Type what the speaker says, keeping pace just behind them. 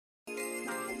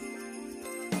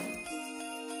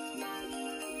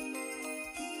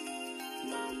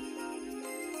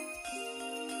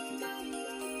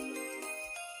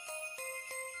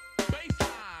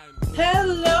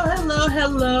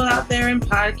Hello out there in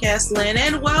podcast land,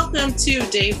 and welcome to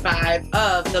day 5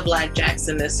 of the Black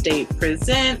Jackson Estate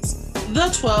presents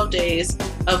the 12 Days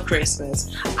of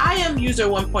Christmas. I am user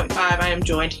 1.5. I am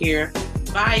joined here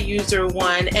by user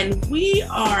 1, and we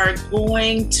are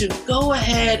going to go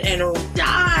ahead and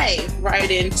dive right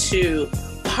into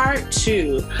part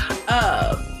 2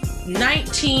 of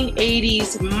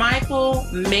 1980s Michael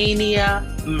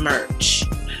Mania merch.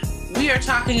 We are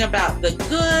talking about the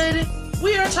good,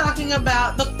 we are talking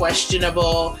about the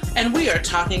questionable, and we are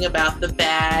talking about the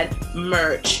bad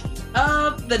merch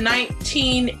of the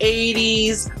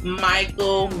 1980s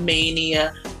Michael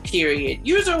Mania period.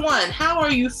 User 1, how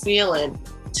are you feeling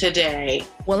today?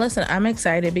 Well, listen, I'm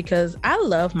excited because I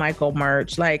love Michael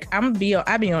merch. Like I be on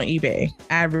eBay.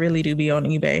 I really do be on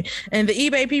eBay. And the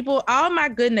eBay people, all my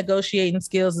good negotiating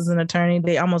skills as an attorney,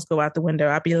 they almost go out the window.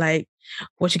 I'll be like,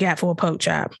 what you got for a pork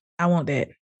chop? I want that.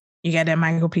 You got that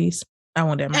Michael piece? I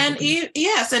want that Michael piece.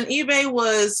 Yes, and eBay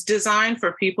was designed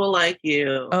for people like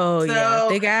you. Oh, so yeah.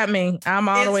 They got me. I'm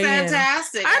all the way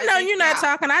fantastic. In. I know you're not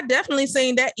talking. I definitely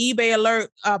seen that eBay alert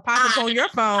pop up on your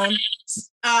phone. So,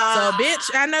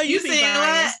 bitch, I know you be buying.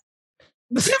 What?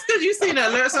 Just because you seen the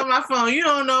alerts on my phone, you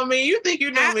don't know me. You think you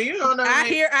know me. You don't know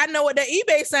me. I know what the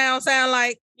eBay sound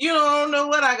like. You don't know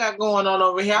what I got going on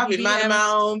over here. I'll be minding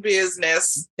my own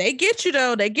business. They get you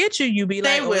though. They get you. You be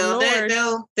like, they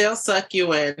will. They'll suck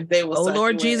you in. They will. Oh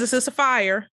Lord, Jesus is a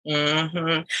fire.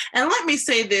 Mm-hmm. And let me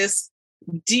say this,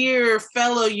 dear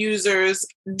fellow users,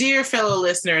 dear fellow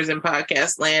listeners in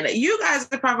podcast land, you guys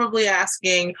are probably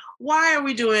asking, why are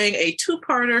we doing a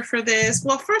two-parter for this?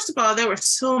 Well, first of all, there was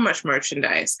so much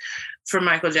merchandise for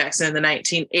Michael Jackson in the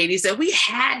 1980s that we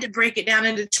had to break it down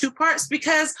into 2 parts,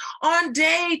 because on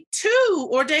day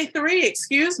 3,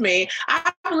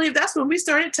 I believe that's when we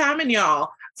started timing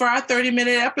y'all for our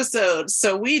 30-minute episode.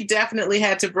 So we definitely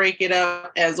had to break it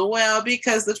up as well,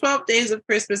 because the 12 Days of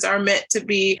Christmas are meant to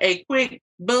be a quick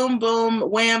boom, boom,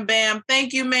 wham, bam,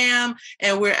 thank you, ma'am,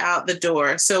 and we're out the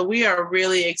door. So we are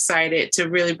really excited to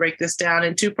really break this down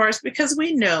in 2 parts, because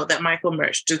we know that Michael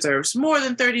merch deserves more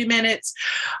than 30 minutes,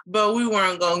 but we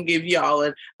weren't going to give y'all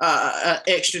an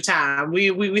extra time.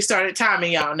 We started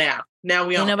timing y'all now. Now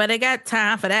we don't. Ain't nobody got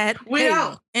time for that. We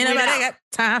don't. Ain't nobody got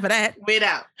time for that. We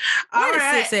don't. All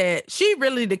right. Said she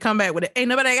really need to come back with it. Ain't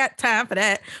nobody got time for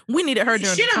that. We needed her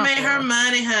during the Trump era. She done made her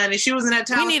money, honey. She was in that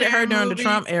time. We needed her during the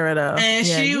Trump era, though. And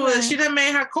she done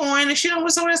made her coin, and she done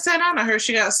was sort of sat down. I heard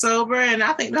she got sober, and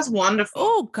I think that's wonderful.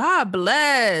 Oh, God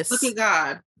bless. Look at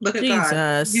God. Look at Jesus.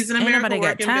 God. He's an American. Ain't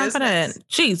nobody got time for that.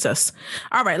 Jesus.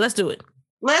 All right, let's do it.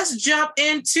 Let's jump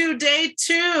into day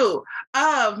 2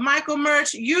 of Michael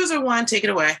merch. User 1, take it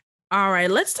away. All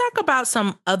right, let's talk about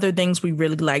some other things we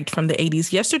really liked from the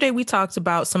 80s. Yesterday, we talked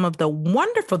about some of the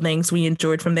wonderful things we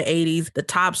enjoyed from the 80s. The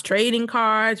Topps trading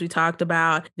cards. We talked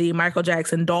about the Michael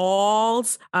Jackson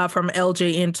dolls from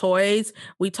LJN Toys.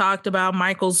 We talked about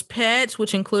Michael's pets,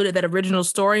 which included that original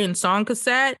story and song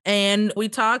cassette. And we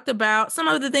talked about some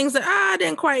of the things that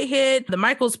didn't quite hit. The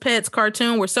Michael's Pets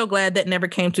cartoon, we're so glad that never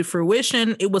came to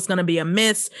fruition. It was going to be a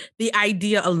miss. The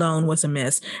idea alone was a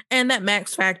miss. And that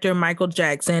Max Factor Michael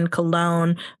Jackson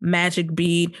cologne magic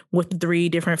bead with 3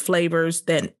 different flavors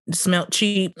that smelled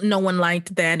cheap. No one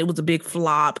liked that. It was a big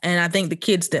flop. And I think the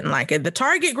kids didn't like it. The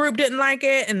Target group didn't like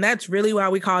it. And that's really why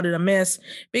we called it a miss,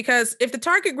 because if the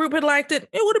Target group had liked it,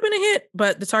 it would have been a hit.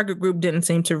 But the Target group didn't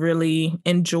seem to really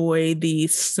enjoy the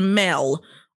smell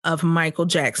of Michael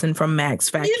Jackson from Max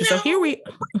Factor. So here we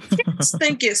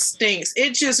think it stinks.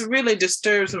 It just really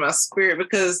disturbs my spirit,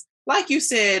 because like you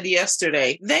said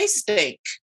yesterday, they stink.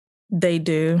 They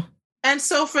do. And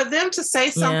so for them to say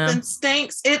something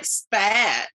stinks, it's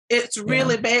bad. It's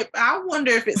really bad. I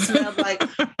wonder if it smelled like,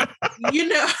 you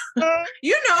know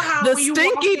how the when you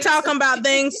stinky talking about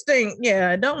things stink.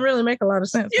 Yeah, it don't really make a lot of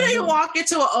sense. You know, you walk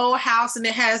into an old house and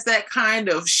it has that kind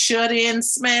of shut-in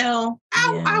smell.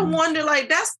 I wonder, like,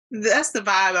 that's the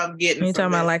vibe I'm getting. You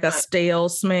talking about like a stale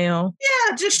smell?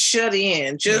 Yeah, just shut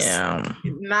in. Just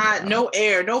no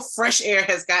air, no fresh air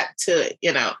has got to it.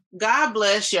 You know, God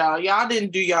bless y'all. Y'all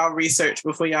didn't do y'all research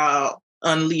before y'all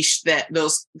unleashed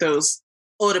those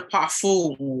eau de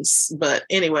parfums. But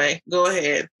anyway, go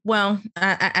ahead. Well,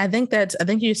 I think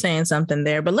you're saying something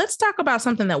there, but let's talk about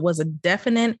something that was a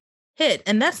definite hit,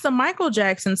 and that's the Michael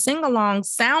Jackson sing-along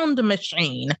sound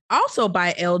machine, also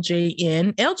by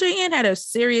LJN. LJN had a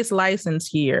serious license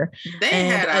here. They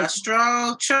had a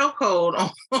strong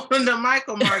chokehold on the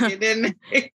Michael market, didn't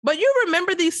they? But you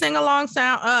remember these sing-along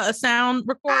sound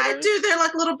recorders? I do. They're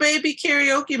like little baby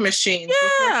karaoke machines.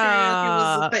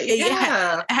 Yeah.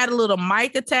 It had a little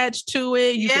mic attached to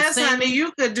it. Yes, honey,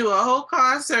 you could do a whole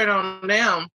concert on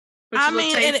them. Put your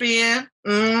little tape in.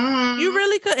 Mm-hmm. You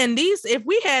really could. And these, if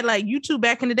we had like YouTube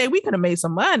back in the day, we could have made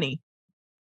some money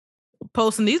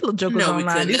posting these little jokers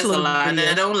online. These little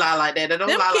videos. Don't lie like that. Them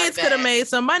kids could have made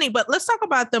some money. But let's talk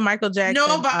about the Michael Jackson.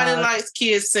 Nobody likes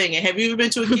kids singing. Have you ever been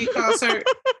to a kid concert?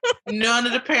 None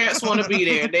of the parents want to be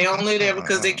there. They only there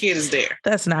because their kid is there.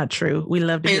 That's not true. We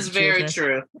love to. It's very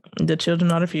true. The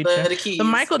children are the future. The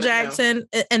Michael Jackson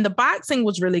and the boxing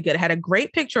was really good. It had a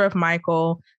great picture of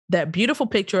Michael. That beautiful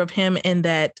picture of him in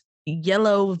that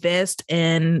yellow vest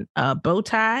and bow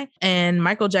tie, and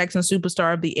Michael Jackson,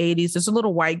 superstar of the 80s. There's a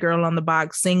little white girl on the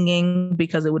box singing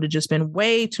because it would have just been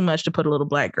way too much to put a little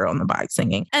black girl on the box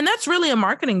singing. And that's really a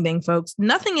marketing thing, folks.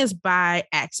 Nothing is by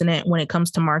accident when it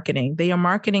comes to marketing. They are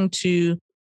marketing to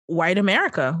white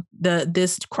America,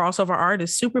 this crossover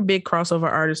artist, super big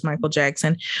crossover artist, Michael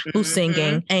Jackson, who's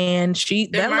singing, and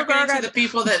they're marketing to the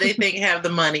people that they think have the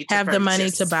money to the money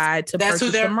to buy to that's purchase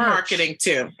who they're the merch. Marketing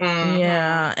to. Mm-hmm.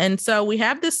 Yeah, and so we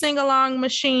have this sing-along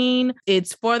machine.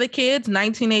 It's for the kids,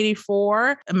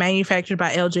 1984, manufactured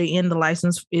by LJN. The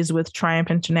license is with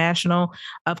Triumph International,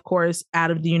 of course, out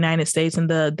of the United States, and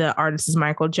the artist is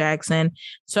Michael Jackson.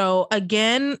 So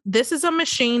again, this is a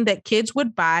machine that kids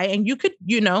would buy, and you could,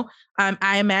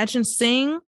 I imagine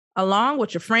sing along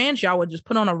with your friends. Y'all would just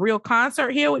put on a real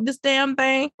concert here with this damn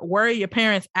thing, worry your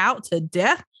parents out to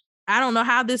death. I don't know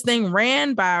how this thing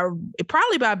ran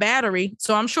probably by battery.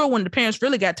 So I'm sure when the parents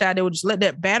really got tired, they would just let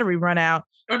that battery run out.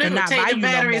 Or they would take the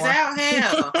batteries out.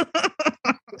 Hell.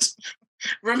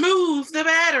 Remove the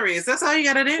batteries. That's all you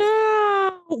got to do.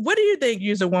 What do you think,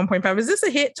 user 1.5? Is this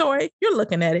a hit toy? You're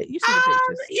looking at it. You see the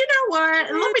pictures. You know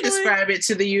what? Let me describe it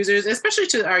to the users, especially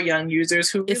to our young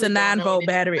users who it's really a 9-volt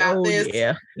battery. Oh,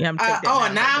 yeah. I'm a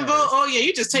 9-volt. Oh, yeah.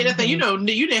 You just take that thing. You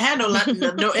didn't have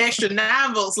no extra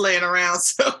 9 volts laying around.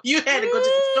 So you had to go to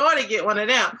the store to get one of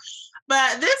them.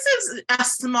 But this is a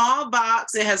small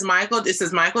box. It says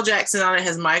Michael Jackson on it. It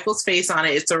has Michael's face on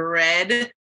it. It's a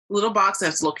red little box that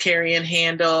has a little carrying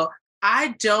handle.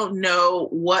 I don't know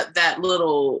what that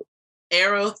little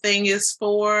arrow thing is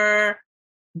for,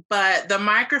 but the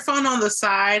microphone on the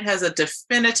side has a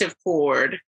definitive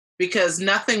cord because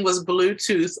nothing was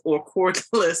Bluetooth or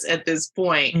cordless at this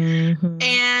point. Mm-hmm.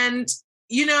 And,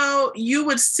 you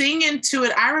would sing into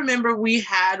it. I remember we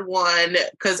had one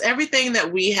because everything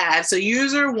that we had, so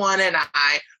user 1 and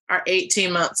I are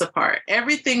 18 months apart.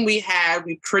 Everything we had,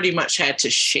 we pretty much had to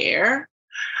share.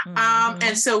 Mm-hmm.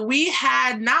 And so we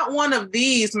had not one of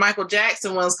these Michael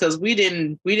Jackson ones because we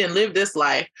didn't live this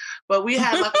life, but we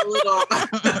had like a little,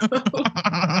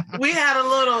 we had a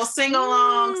little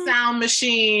sing-along sound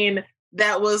machine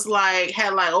that was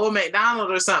had Old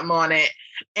McDonald or something on it.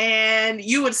 And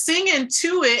you would sing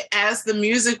into it as the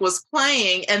music was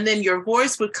playing, and then your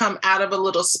voice would come out of a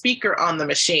little speaker on the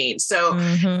machine. So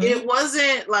it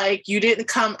wasn't like you didn't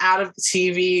come out of the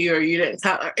TV or you didn't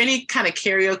come, or any kind of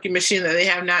karaoke machine that they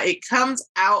have now. It comes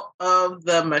out of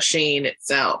the machine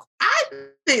itself. I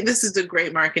think this is a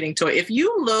great marketing toy. If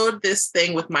you load this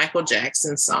thing with Michael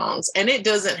Jackson songs, and it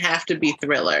doesn't have to be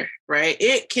Thriller, right?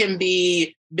 It can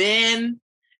be Ben.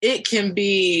 It can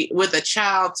be With a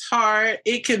Child's Heart.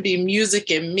 It could be Music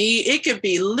and Me. It could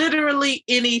be literally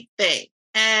anything.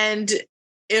 And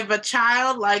if a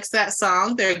child likes that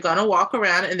song, they're going to walk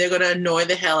around and they're going to annoy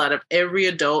the hell out of every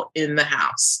adult in the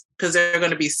house because they're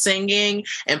going to be singing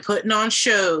and putting on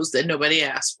shows that nobody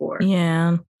asked for.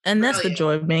 Yeah. And that's the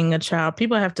joy of being a child.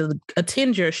 People have to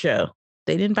attend your show.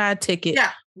 They didn't buy a ticket. Yeah.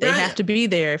 They have to be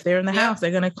there. If they're in the house, they're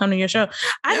going to come to your show.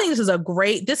 I think this is a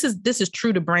great, this is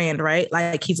true to brand, right?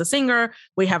 Like he's a singer.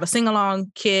 We have a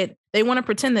sing-along kit. They want to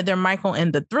pretend that they're Michael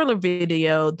in the Thriller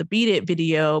video, the Beat It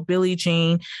video, Billie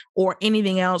Jean, or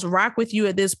anything else, Rock With You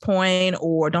at this point,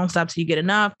 or Don't Stop Till You Get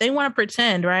Enough. They want to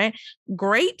pretend, right?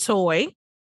 Great toy.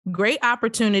 Great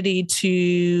opportunity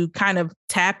to kind of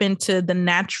tap into the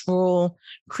natural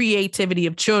creativity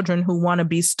of children who want to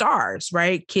be stars,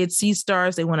 right? Kids see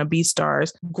stars, they want to be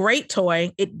stars. Great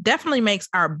toy. It definitely makes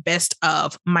our best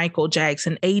of Michael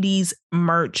Jackson 80s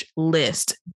merch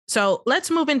list. So let's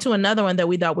move into another one that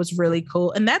we thought was really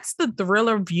cool. And that's the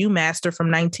Thriller Viewmaster from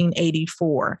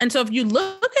 1984. And so if you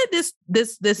look at this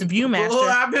Viewmaster. Oh,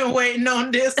 I've been waiting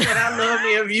on this and I love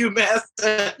me a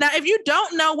Viewmaster. Now, if you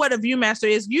don't know what a Viewmaster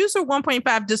is, user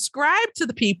 1.5, describe to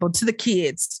the people, to the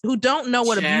kids who don't know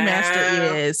what a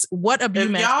Viewmaster is, what a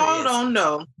Viewmaster is. If y'all don't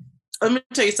know, let me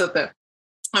tell you something.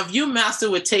 A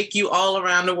Viewmaster would take you all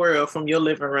around the world from your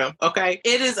living room, okay?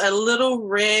 It is a little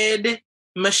red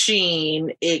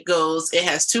machine. It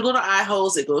has two little eye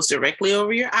holes. It goes directly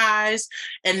over your eyes.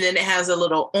 And then it has a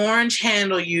little orange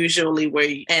handle usually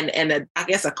I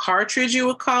guess a cartridge you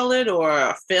would call it, or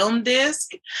a film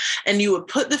disc. And you would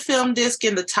put the film disc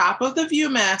in the top of the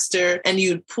Viewmaster and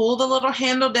you'd pull the little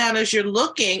handle down as you're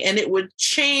looking and it would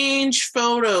change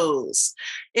photos.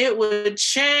 It would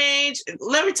change,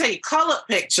 let me tell you, color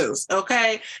pictures,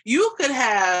 okay? You could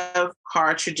have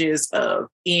cartridges of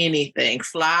anything,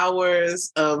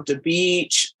 flowers, of the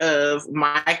beach, of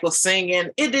Michael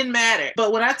singing. It didn't matter.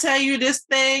 But when I tell you this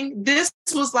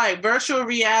was like virtual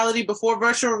reality before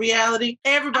virtual reality.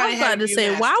 Everybody had to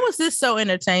say, why was this so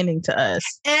entertaining to us?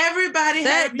 Everybody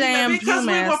that had damn because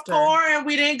Viewmaster. We were poor and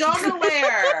we didn't go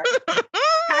nowhere.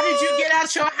 How did you get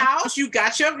out your house? You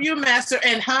got your Viewmaster,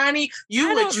 and honey,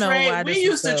 you would trade. We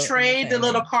used to trade the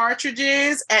little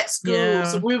cartridges at school. Yeah.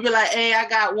 So we'd be like, "Hey, I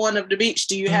got one of the beach.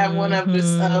 Do you have one of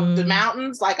the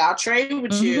mountains? Like, I'll trade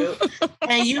with you."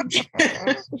 And you could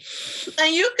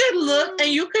look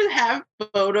and you could have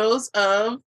photos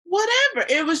of whatever.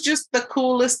 It was just the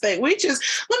coolest thing. Let me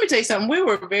tell you something. We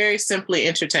were very simply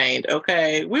entertained.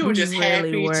 Okay. We were just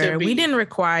happy to be. We didn't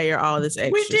require all this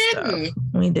extra stuff.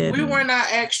 We didn't. We were not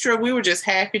extra. We were just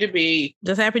happy to be.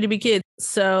 Kids.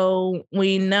 So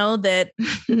we know that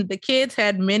the kids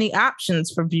had many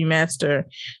options for Viewmaster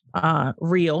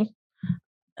Reel.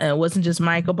 It wasn't just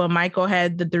Michael, but Michael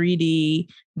had the 3D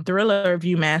Thriller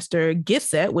Viewmaster gift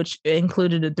set, which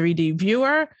included a 3D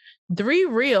viewer, 3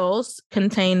 reels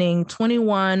containing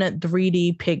 21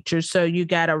 3D pictures. So you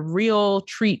got a real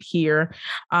treat here.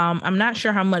 I'm not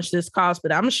sure how much this cost,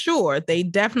 but I'm sure they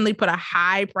definitely put a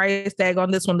high price tag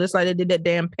on this one, just like they did that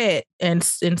damn Pet, and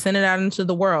sent it out into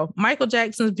the world. Michael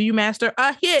Jackson's Viewmaster,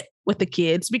 a hit with the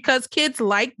kids because kids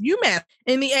like Viewmaster.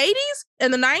 In the 80s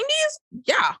and the 90s,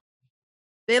 yeah,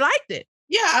 they liked it.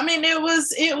 Yeah, I mean, it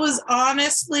was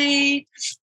honestly,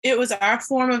 it was our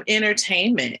form of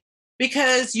entertainment.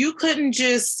 Because you couldn't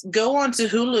just go onto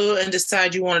Hulu and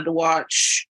decide you wanted to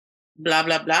watch blah,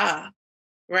 blah, blah,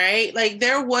 right? Like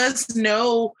there was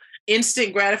no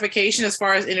instant gratification as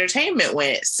far as entertainment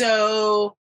went.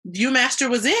 So Viewmaster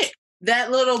was it.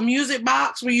 That little music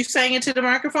box where you sang into the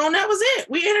microphone, that was it.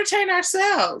 We entertained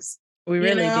ourselves. We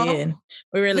really did.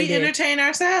 We did. Entertain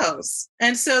ourselves.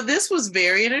 And so this was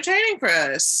very entertaining for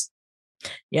us.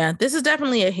 Yeah, this is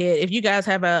definitely a hit. If you guys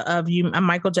have a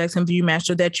Michael Jackson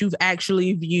Viewmaster that you've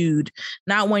actually viewed,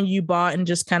 not one you bought and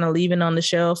just kind of leaving on the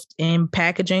shelf in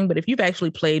packaging, but if you've actually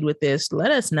played with this,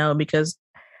 let us know, because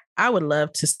I would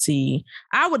love to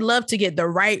get the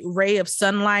right ray of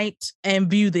sunlight and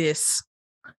view this.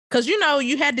 Because,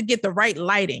 you had to get the right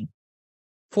lighting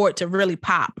for it to really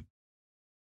pop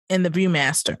in the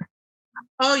Viewmaster.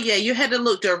 Oh, yeah. You had to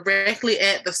look directly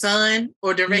at the sun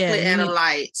or directly at a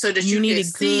light so that you could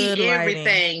see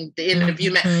everything in the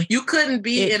Viewmaster. You couldn't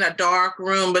be in a dark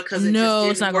room because it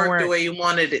just didn't work the way you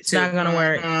wanted it to. It's not going to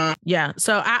work. Yeah.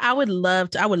 So I would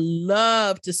love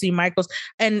to see Michael's.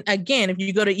 And again, if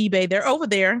you go to eBay, they're over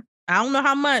there. I don't know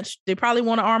how much. They probably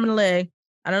want an arm and a leg.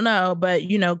 I don't know, but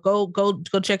go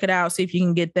check it out. See if you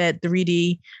can get that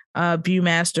 3D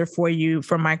Viewmaster for you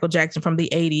from Michael Jackson from the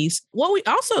 80s. What we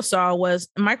also saw was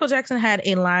Michael Jackson had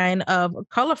a line of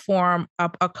Colorform,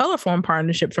 a Colorform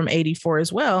partnership from 84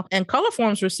 as well. And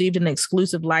Colorforms received an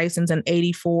exclusive license in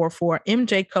 84 for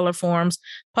MJ Colorforms,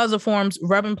 Puzzle Forms,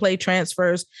 Rub and Play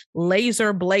transfers,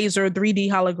 Laser Blazer 3D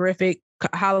holographic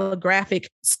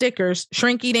stickers,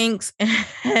 Shrinky Dinks,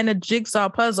 and a jigsaw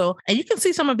puzzle. And you can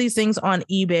see some of these things on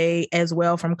eBay as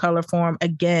well from Colorform.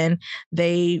 Again,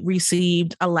 they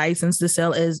received a license to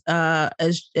sell as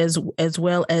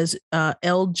well as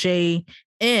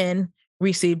LJN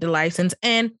received a license.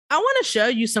 And I want to show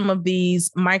you some of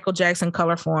these Michael Jackson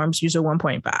Colorforms user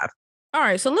 1.5. All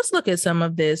right, so let's look at some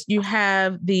of this. You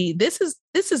have this is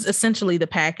essentially the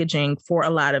packaging for a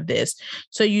lot of this.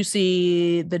 So you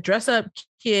see the dress up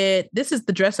kit. This is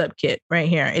the dress up kit right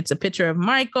here. It's a picture of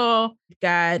Michael.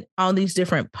 Got all these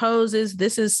different poses.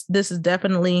 This is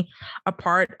definitely a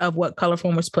part of what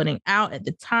Colorform was putting out at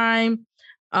the time.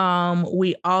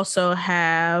 We also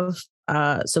have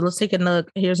so let's take a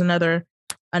look. Here's another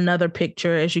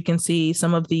picture. As you can see,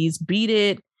 some of these Beat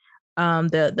It.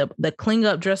 The cling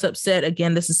up dress up set.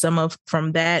 Again, this is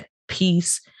from that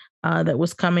piece that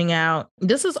was coming out.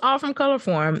 This is all from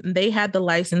Colorform. They had the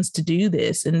license to do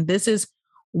this, and this is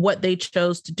what they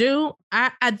chose to do.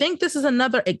 I think this is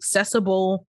another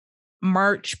accessible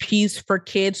merch piece for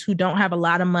kids who don't have a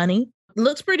lot of money. It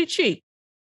looks pretty cheap.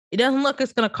 It doesn't look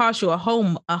it's going to cost you a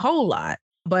whole lot,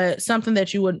 but something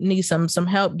that you would need some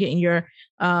help getting your.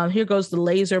 Here goes the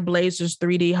Laser Blazers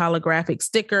 3D holographic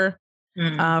sticker.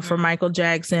 for Michael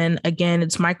Jackson. Again,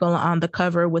 it's Michael on the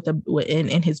cover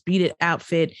in his beaded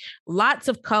outfit, lots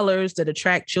of colors that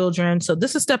attract children. So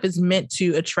this stuff is meant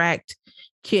to attract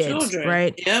kids,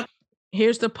 right? Yep.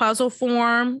 Here's the puzzle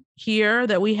form here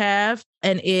that we have.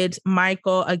 And it's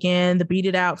Michael, again, the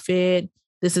beaded outfit.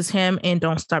 This is him in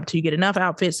Don't Stop Till You Get Enough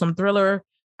outfit, some Thriller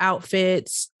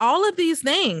outfits, all of these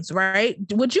things, right?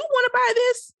 Would you want to buy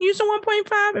this user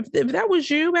 1.5 if that was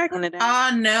you back in the day?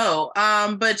 No.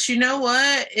 But you know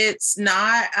what? It's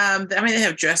not. They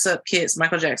have dress up kits,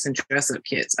 Michael Jackson dress up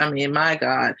kits. I mean, my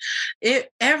God,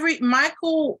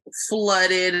 Michael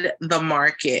flooded the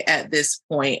market at this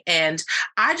point, and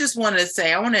I just want to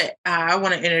say, I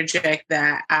want to interject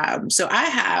that. So I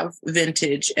have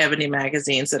vintage Ebony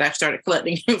magazines that I've started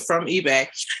collecting from eBay.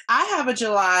 I have a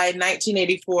July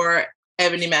 1984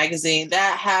 Ebony magazine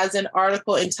that has an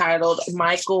article entitled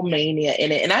Michael Mania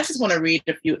in it. And I just want to read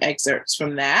a few excerpts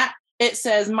from that. It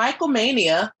says, Michael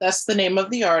Mania, that's the name of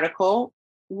the article,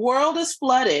 world is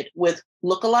flooded with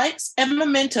lookalikes and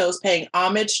mementos paying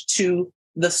homage to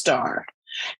the star.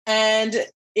 And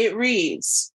it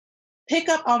reads, pick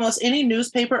up almost any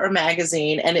newspaper or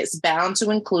magazine and it's bound to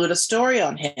include a story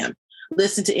on him.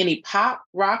 Listen to any pop,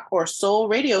 rock, or soul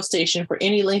radio station for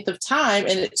any length of time,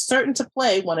 and it's certain to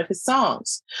play one of his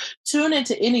songs. Tune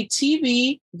into any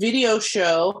TV, video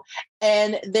show,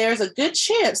 and there's a good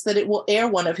chance that it will air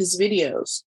one of his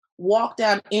videos. Walk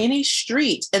down any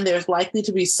street, and there's likely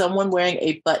to be someone wearing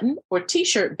a button or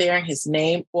t-shirt bearing his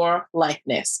name or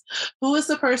likeness. Who is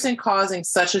the person causing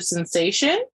such a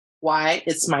sensation? Why,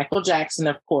 it's Michael Jackson,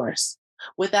 of course.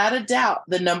 Without a doubt,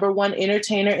 the number one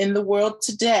entertainer in the world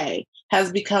today has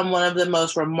become one of the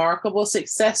most remarkable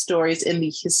success stories in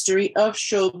the history of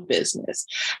show business.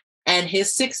 And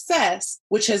his success,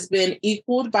 which has been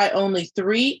equaled by only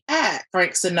 3 acts,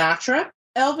 Frank Sinatra,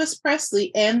 Elvis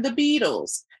Presley, and the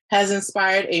Beatles, has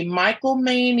inspired a Michael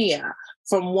mania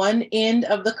from one end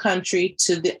of the country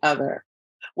to the other.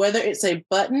 Whether it's a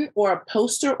button or a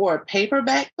poster or a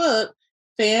paperback book,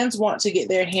 fans want to get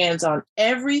their hands on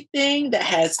everything that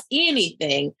has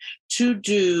anything to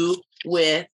do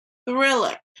with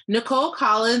Thriller. Nicole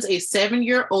Collins, a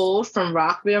 7-year-old from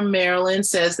Rockville, Maryland,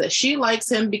 says that she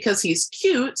likes him because he's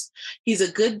cute, he's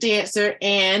a good dancer,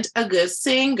 and a good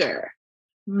singer.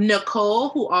 Nicole,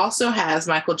 who also has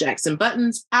Michael Jackson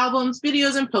buttons, albums,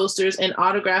 videos, and posters, and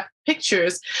autographed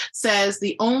pictures, says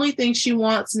the only thing she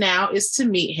wants now is to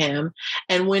meet him,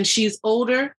 and when she's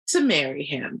older, to marry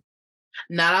him.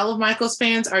 Not all of Michael's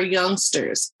fans are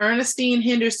youngsters. Ernestine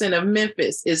Henderson of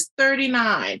Memphis is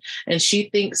 39, and she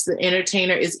thinks the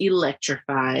entertainer is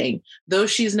electrifying. Though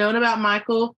she's known about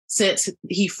Michael since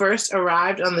he first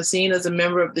arrived on the scene as a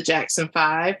member of the Jackson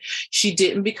 5, she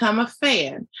didn't become a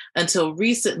fan until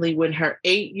recently when her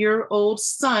 8-year-old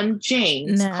son,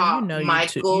 James, caught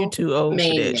Michael. You're too old for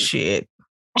that shit.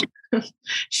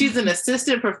 She's an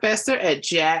assistant professor at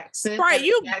Jackson. Right,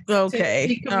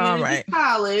 okay. All right.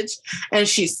 College, and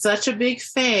she's such a big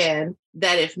fan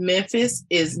that if Memphis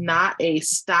is not a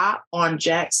stop on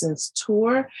Jackson's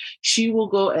tour, she will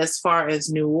go as far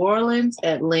as New Orleans,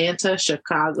 Atlanta,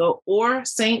 Chicago, or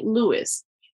St. Louis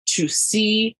to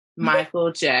see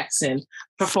Michael Jackson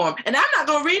perform. And I'm not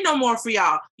going to read no more for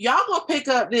y'all. Y'all go pick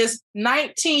up this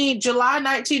July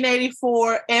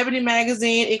 1984 Ebony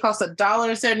magazine. It cost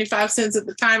 $1.75 at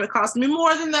the time. It cost me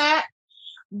more than that.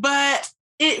 But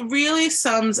it really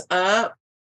sums up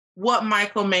what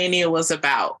Michael Mania was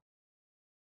about.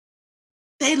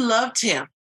 They loved him.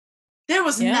 There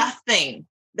was nothing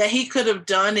that he could have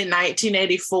done in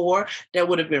 1984 that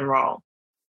would have been wrong.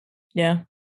 Yeah.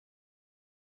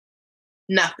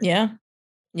 Nothing.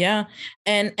 Yeah.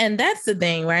 And that's the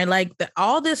thing, right? Like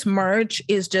all this merch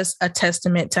is just a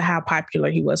testament to how popular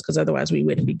he was, because otherwise we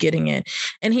wouldn't be getting it.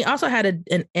 And he also had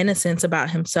an innocence about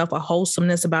himself, a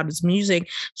wholesomeness about his music.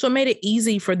 So it made it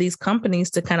easy for these companies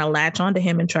to kind of latch onto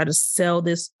him and try to sell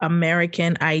this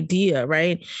American idea,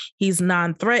 right? He's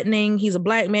non-threatening. He's a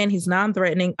Black man. He's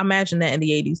non-threatening. Imagine that in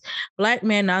the 80s. Black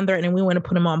man, non-threatening. We want to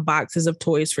put him on boxes of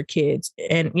toys for kids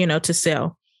and, to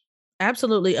sell.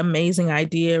 Absolutely amazing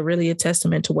idea, really a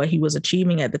testament to what he was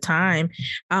achieving at the time.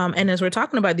 And as we're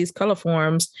talking about these color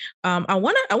forms, I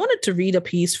wanted to read a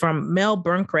piece from Mel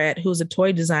Burnkrat, who's a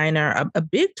toy designer, a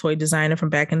big toy designer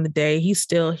from back in the day. He's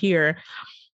still here.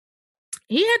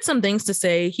 He had some things to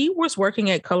say. He was working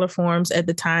at Color Forms at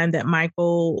the time that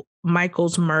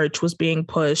Michael's merch was being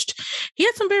pushed. He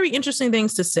had some very interesting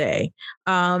things to say.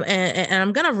 And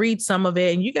I'm going to read some of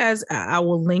it, and you guys, I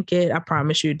will link it. I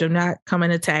promise you, do not come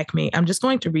and attack me. I'm just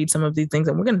going to read some of these things,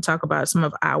 and we're going to talk about some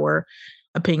of our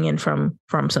opinion from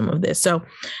some of this. So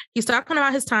he's talking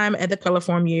about his time at the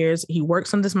Colorform years. He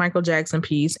works on this Michael Jackson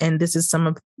piece, and this is some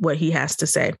of what he has to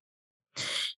say.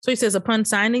 So he says, upon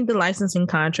signing the licensing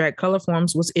contract,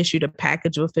 Colorforms was issued a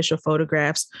package of official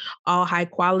photographs, all high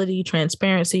quality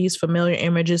transparencies, familiar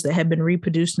images that had been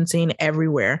reproduced and seen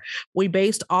everywhere. We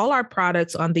based all our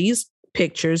products on these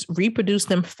pictures, reproduced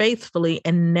them faithfully,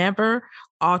 and never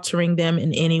altering them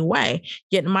in any way.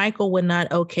 Yet Michael would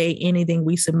not okay anything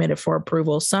we submitted for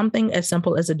approval. Something as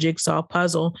simple as a jigsaw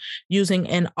puzzle using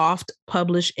an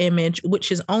oft-published image, which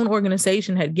his own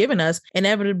organization had given us,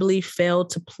 inevitably failed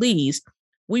to please.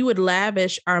 We would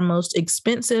lavish our most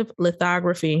expensive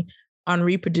lithography on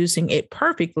reproducing it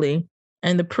perfectly,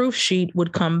 and the proof sheet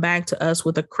would come back to us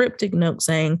with a cryptic note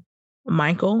saying,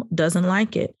 Michael doesn't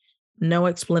like it. No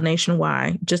explanation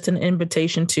why, just an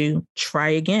invitation to try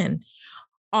again.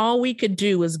 All we could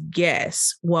do was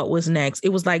guess what was next. It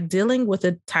was like dealing with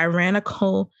a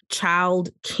tyrannical child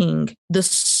king, the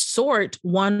sort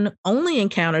one only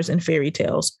encounters in fairy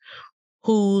tales,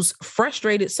 whose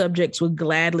frustrated subjects would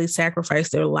gladly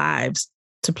sacrifice their lives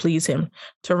to please him.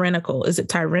 Tyrannical. Is it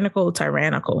tyrannical or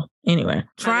tyrannical? Anyway,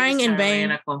 trying in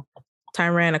vain.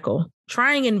 Tyrannical.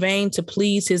 Trying in vain to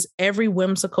please his every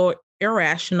whimsical,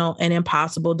 irrational, and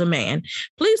impossible demand.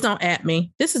 Please don't at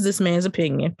me. This is this man's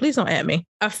opinion. Please don't at me.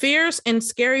 A fierce and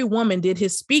scary woman did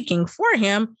his speaking for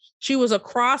him. She was a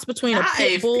cross between a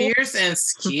pit bull. Fierce and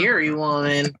scary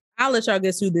woman. I'll let y'all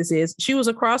guess who this is. She was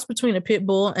a cross between a pit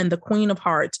bull and the Queen of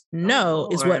Hearts. No,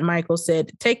 is what Michael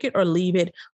said. Take it or leave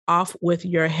it. Off with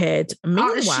your head.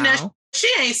 Meanwhile, she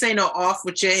ain't say no off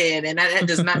with your head, and that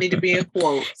does not need to be in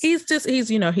quotes. He's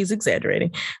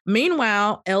exaggerating.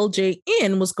 Meanwhile,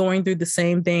 LJN was going through the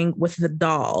same thing with the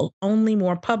doll. Only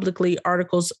more publicly,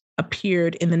 articles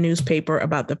appeared in the newspaper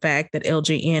about the fact that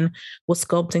LJN was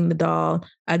sculpting the doll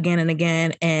again and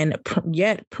again, and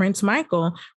yet Prince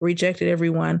Michael rejected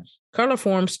everyone.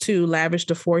 Colorforms, too,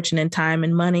 lavished a fortune in time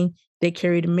and money. They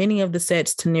carried many of the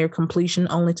sets to near completion,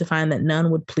 only to find that none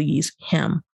would please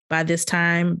him. By this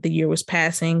time, the year was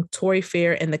passing. Toy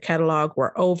Fair and the catalog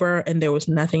were over, and there was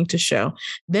nothing to show.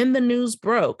 Then the news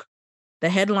broke. The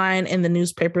headline in the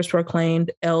newspapers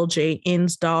proclaimed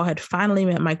LJN's doll had finally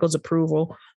met Michael's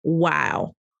approval.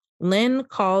 Wow. Lynn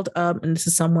called up, and this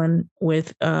is someone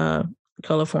with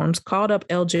Colorforms, called up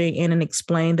LJN and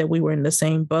explained that we were in the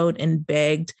same boat and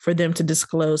begged for them to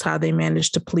disclose how they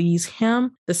managed to please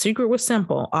him. The secret was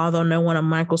simple, although no one on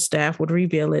Michael's staff would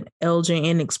reveal it.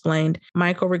 LJN explained,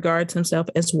 Michael regards himself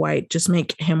as white. Just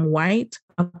make him white.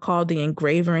 I called the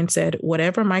engraver and said,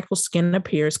 whatever Michael's skin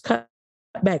appears, cut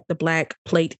back the black,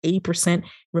 plate 80%,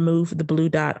 remove the blue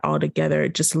dot altogether.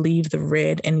 Just leave the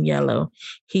red and yellow.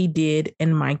 He did,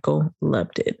 and Michael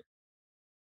loved it.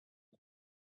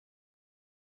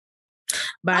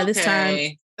 By this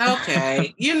time.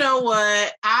 Okay. You know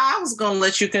what? I was going to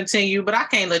let you continue, but I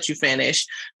can't let you finish.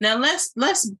 Now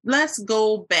let's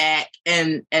go back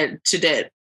and to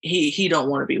that. He don't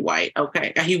want to be white.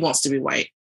 Okay. He wants to be white.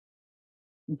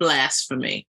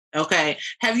 Blasphemy. Okay.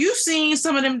 Have you seen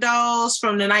some of them dolls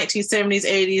from the 1970s,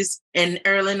 80s, and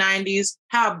early 90s?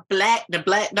 How black the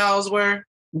black dolls were?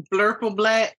 Blurple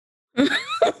black.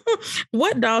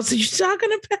 What dolls are you talking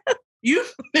about? You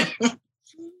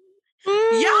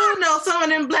Y'all know some of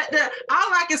them black. All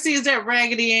I can see is that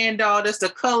Raggedy Ann doll. That's the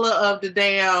color of the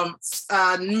damn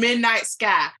midnight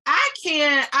sky.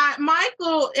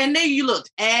 Michael, and then you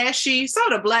looked ashy.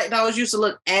 Some of the black dolls used to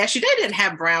look ashy. They didn't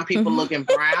have brown people looking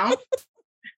brown.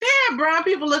 They had brown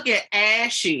people looking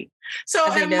ashy. So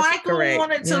if Michael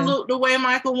wanted to look the way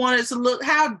Michael wanted to look,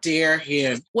 how dare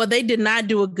him? Well, they did not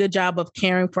do a good job of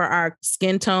caring for our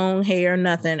skin tone, hair,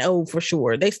 nothing. Oh, for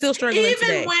sure. They still struggling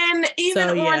today.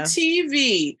 Even on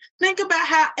TV, think about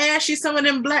how ashy some of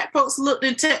them black folks looked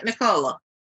in Technicolor.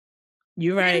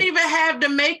 You're right. They didn't even have the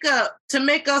makeup to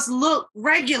make us look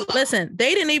regular. Listen,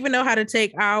 they didn't even know how to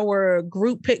take our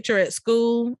group picture at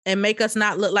school and make us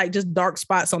not look like just dark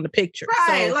spots on the picture.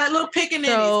 Right, so, like little pickaninnies.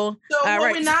 So what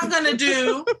we're not going to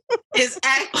do is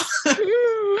act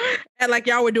like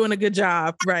y'all were doing a good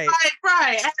job. Right.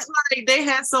 Right. Act like they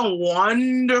had some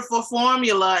wonderful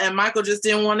formula and Michael just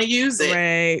didn't want to use it.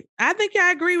 Right. I think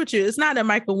I agree with you. It's not that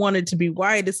Michael wanted to be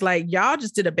white. It's like y'all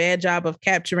just did a bad job of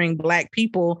capturing black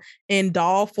people in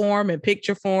doll form and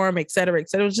picture form, et cetera, et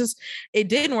cetera. It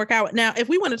didn't work out. Now, if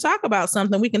we want to talk about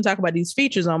something, we can talk about these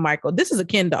features on Michael. This is a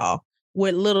Ken doll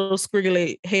with little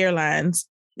squiggly hairlines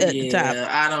at the top.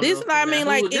 I don't know. I mean,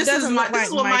 like, it doesn't look like this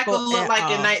is what Michael looked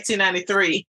like in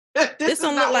 1993. This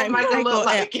don't look like Michael looked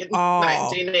like in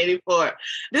 1984.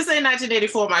 This ain't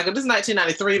 1984 Michael. This is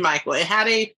 1993 Michael. And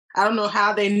I don't know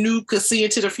how they could see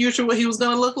into the future what he was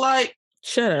going to look like.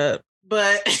 Shut up.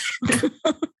 But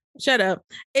shut up.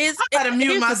 I gotta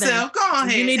mute myself. Go on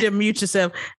ahead. You need to mute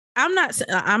yourself.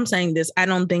 I'm saying this. I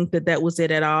don't think that was it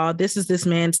at all. This is this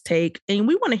man's take, and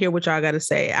we want to hear what y'all got to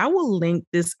say. I will link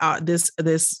this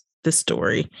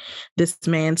story, this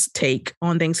man's take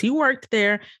on things. He worked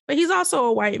there, but he's also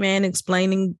a white man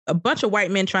explaining, a bunch of white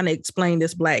men trying to explain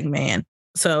this black man.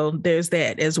 So there's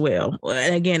that as well.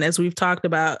 And again, as we've talked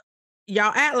about,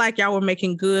 y'all act like y'all were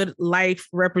making good life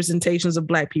representations of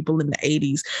black people in the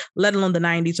 80s, let alone the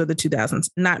 90s or the 2000s.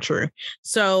 Not true.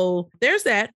 So there's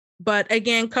that. But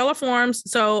again, Colorforms.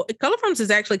 So Colorforms is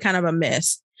actually kind of a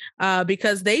mess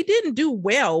because they didn't do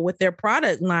well with their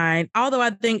product line. Although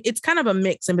I think it's kind of a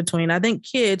mix in between. I think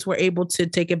kids were able to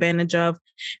take advantage of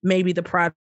maybe the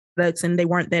products and they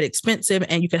weren't that expensive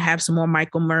and you could have some more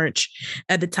Michael merch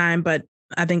at the time. But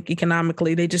I think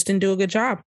economically, they just didn't do a good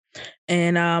job.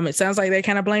 And it sounds like they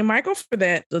kind of blame Michael for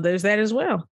that. So there's that as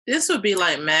well. This would be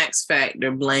like Max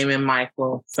Factor blaming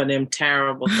Michael for them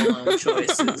terrible cologne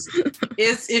choices.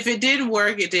 If it didn't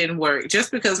work, it didn't work.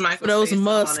 Just because Michael those on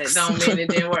musks it don't mean it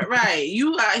didn't work. Right.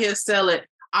 You out here selling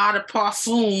eau de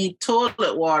parfum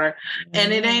toilet water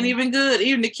and it ain't even good.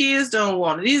 Even the kids don't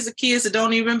want it. These are kids that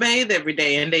don't even bathe every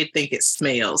day and they think it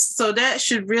smells. So that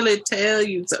should really tell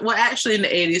you. Well, actually in the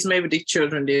 80s, maybe the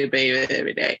children did bathe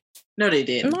every day. No, they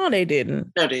didn't. No, they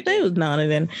didn't. No, they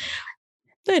didn't.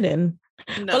 They didn't.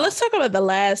 No. But let's talk about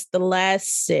the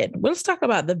last set. Let's talk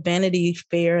about the Vanity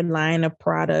Fair line of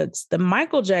products, the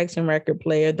Michael Jackson record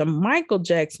player, the Michael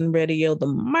Jackson radio, the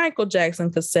Michael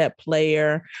Jackson cassette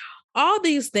player, all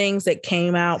these things that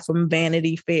came out from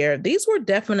Vanity Fair. These were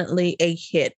definitely a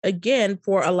hit. Again,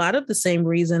 for a lot of the same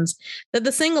reasons that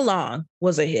the sing-along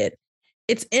was a hit.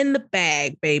 It's in the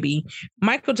bag, baby.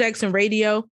 Michael Jackson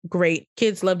radio, great.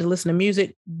 Kids love to listen to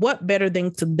music. What better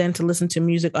than to listen to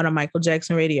music on a Michael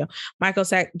Jackson radio? Michael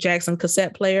Jackson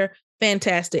cassette player,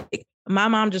 fantastic. My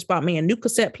mom just bought me a new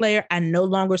cassette player. I no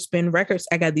longer spin records.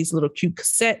 I got these little cute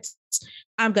cassettes.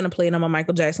 I'm going to play it on my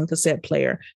Michael Jackson cassette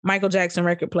player. Michael Jackson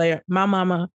record player. My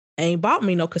mama ain't bought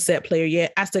me no cassette player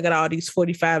yet. I still got all these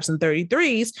 45s and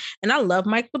 33s, and I love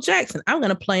Michael Jackson. I'm going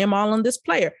to play them all on this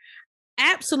player.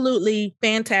 Absolutely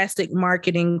fantastic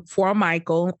marketing for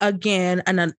Michael. Again,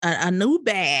 a new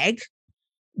bag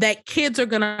that kids are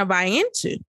going to buy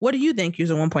into. What do you think,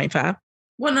 user 1.5?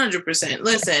 100%.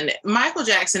 Listen, Michael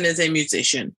Jackson is a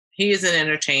musician. He is an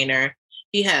entertainer.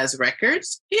 He has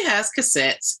records. He has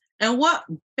cassettes. And what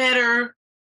better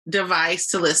device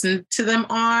to listen to them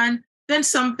on than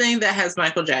something that has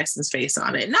Michael Jackson's face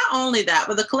on it? Not only that,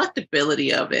 but the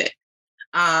collectability of it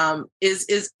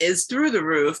is through the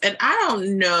roof. And I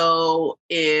don't know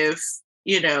if,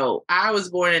 I was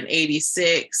born in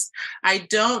 86. I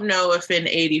don't know if in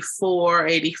 84,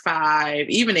 85,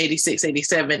 even 86,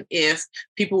 87, if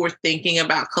people were thinking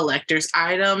about collector's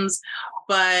items,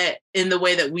 but in the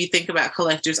way that we think about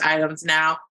collector's items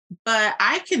now. But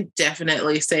I can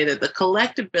definitely say that the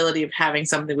collectability of having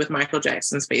something with Michael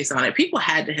Jackson's face on it, people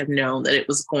had to have known that it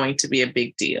was going to be a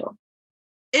big deal.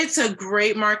 It's a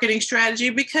great marketing strategy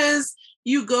because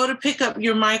you go to pick up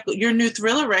your new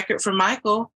Thriller record from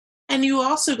Michael, and you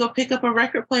also go pick up a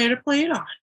record player to play it on.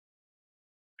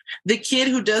 The kid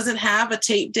who doesn't have a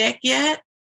tape deck yet,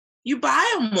 you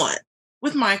buy him one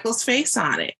with Michael's face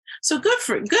on it. So good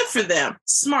for them.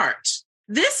 Smart.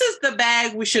 This is the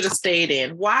bag we should have stayed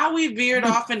in. Why we veered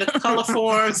off into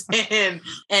Colorforms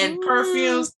and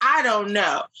perfumes, I don't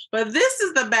know. But this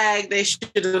is the bag they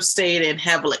should have stayed in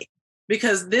heavily,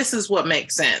 because this is what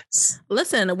makes sense.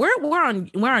 Listen, we're on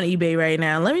eBay right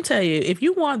now. Let me tell you, if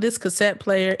you want this cassette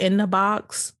player in the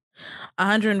box,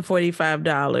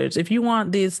 $145. If you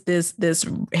want this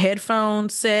headphone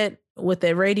set with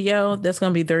a radio, that's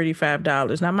going to be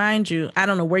 $35. Now, mind you, I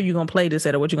don't know where you're going to play this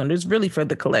at or what you're going to do. It's really for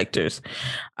the collectors.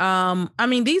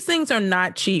 These things are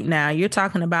not cheap now. You're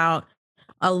talking about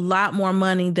a lot more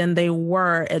money than they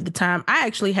were at the time. I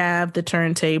actually have the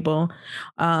turntable,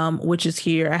 which is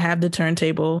here. I have the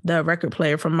turntable, the record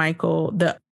player from Michael,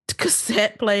 the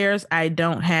cassette players I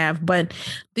don't have, but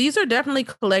these are definitely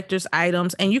collector's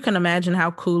items. And you can imagine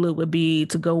how cool it would be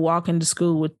to go walk into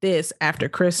school with this after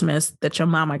Christmas, that your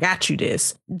mama got you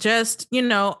this. Just,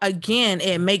 again,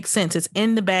 it makes sense. It's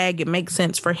in the bag. It makes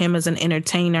sense for him as an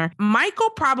entertainer. Michael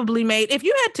probably made, if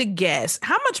you had to guess,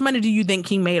 how much money do you think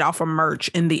he made off of merch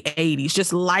in the 80s?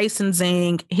 Just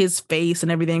licensing his face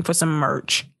and everything for some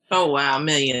merch. Oh, wow.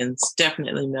 Millions.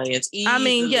 Definitely millions.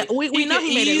 Easily. We know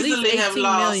he made at least 18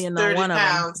 million on one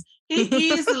pounds. Of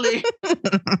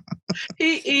them.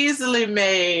 He easily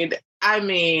made,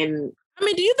 I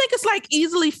mean, do you think it's like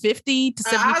easily 50 to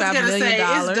 75 I was million gonna say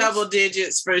dollars? it's double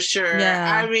digits for sure.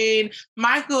 Yeah. I mean,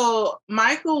 Michael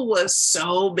was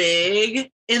so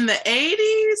big in the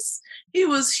 80s. He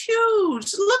was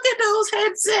huge. Look at those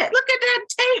headsets. Look at that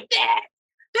tape deck.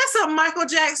 That's a Michael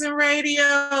Jackson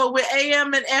radio with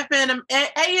AM, FM,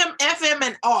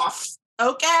 and off.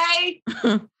 Okay.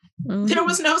 There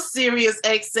was no Sirius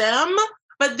XM.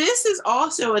 But this is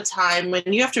also a time when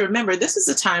you have to remember, this is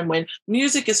a time when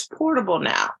music is portable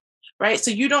now, right?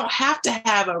 So you don't have to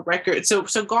have a record. So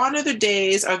gone are the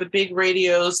days are the big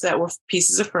radios that were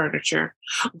pieces of furniture.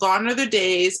 Gone are the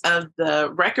days of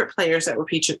the record players that were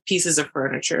pieces of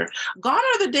furniture. Gone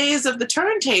are the days of the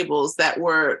turntables that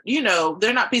were,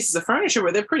 they're not pieces of furniture,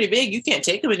 but they're pretty big. You can't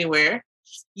take them anywhere.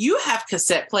 You have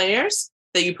cassette players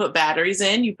that you put batteries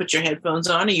in, you put your headphones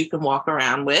on, and you can walk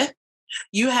around with.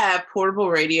 You have portable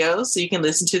radios, so you can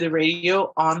listen to the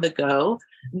radio on the go.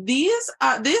 These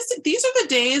are the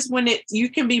days when you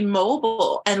can be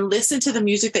mobile and listen to the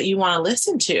music that you want to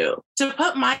listen to. To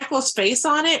put Michael's face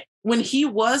on it when he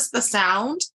was the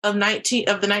sound of the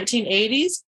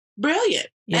 1980s, brilliant.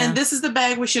 Yeah. And this is the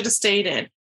bag we should have stayed in,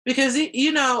 because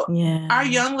our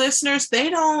young listeners, they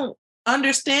don't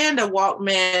understand a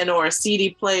Walkman or a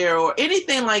CD player or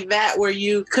anything like that where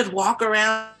you could walk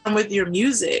around with your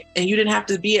music and you didn't have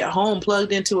to be at home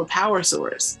plugged into a power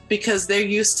source, because they're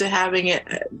used to having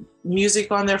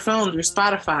music on their phones or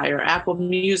Spotify or Apple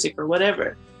Music or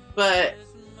whatever. But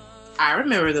I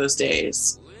remember those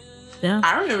days. Yeah,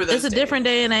 I remember those days. It's a different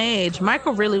day and age.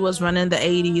 Michael really was running the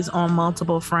 80s on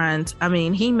multiple fronts. I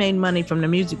mean, he made money from the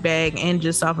music bag and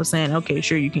just off of saying, okay,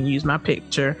 sure, you can use my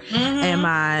picture and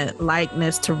my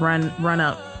likeness to run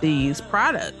up these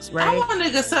products, right? I want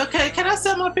to go, so can I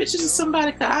sell my picture to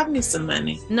somebody? Because I need some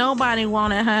money. Nobody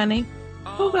want it, honey.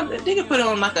 They can put it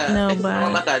on like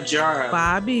a jar.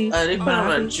 Bobby. They put it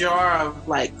on a jar of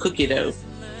like cookie dough.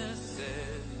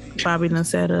 Bobby done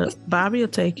set up. Bobby will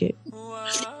take it.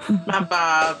 My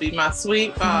Bobby, my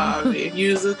sweet Bobby,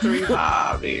 user 3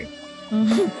 Bobby.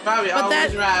 Bobby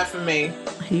always ride for me.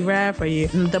 He ride for you.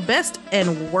 The best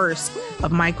and worst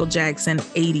of Michael Jackson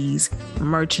 80s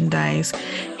merchandise.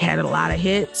 Had a lot of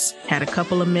hits, had a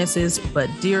couple of misses, but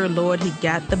dear Lord, he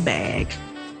got the bag.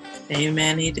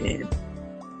 Amen, he did.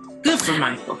 Good for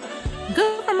Michael.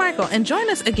 Good for Michael. And join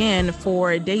us again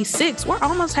for day 6. We're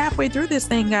almost halfway through this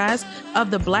thing, guys,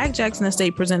 of the Black Jackson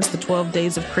Estate Presents the 12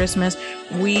 Days of Christmas.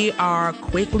 We are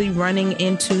quickly running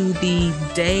into the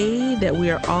day that we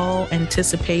are all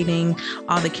anticipating.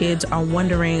 All the kids are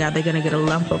wondering, are they going to get a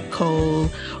lump of coal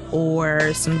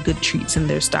or some good treats in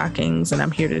their stockings? And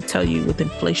I'm here to tell you, with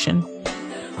inflation,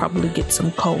 probably get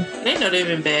some coal. They know they've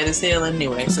been bad as hell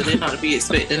anyway, so they're not to be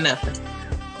expecting nothing.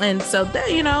 And so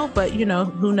that, but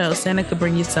who knows? Santa could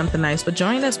bring you something nice. But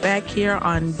join us back here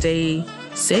on day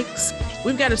 6.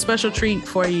 We've got a special treat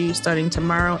for you starting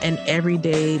tomorrow and every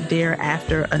day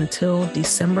thereafter until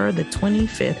December the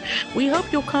 25th. We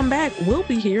hope you'll come back. We'll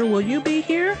be here. Will you be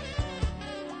here?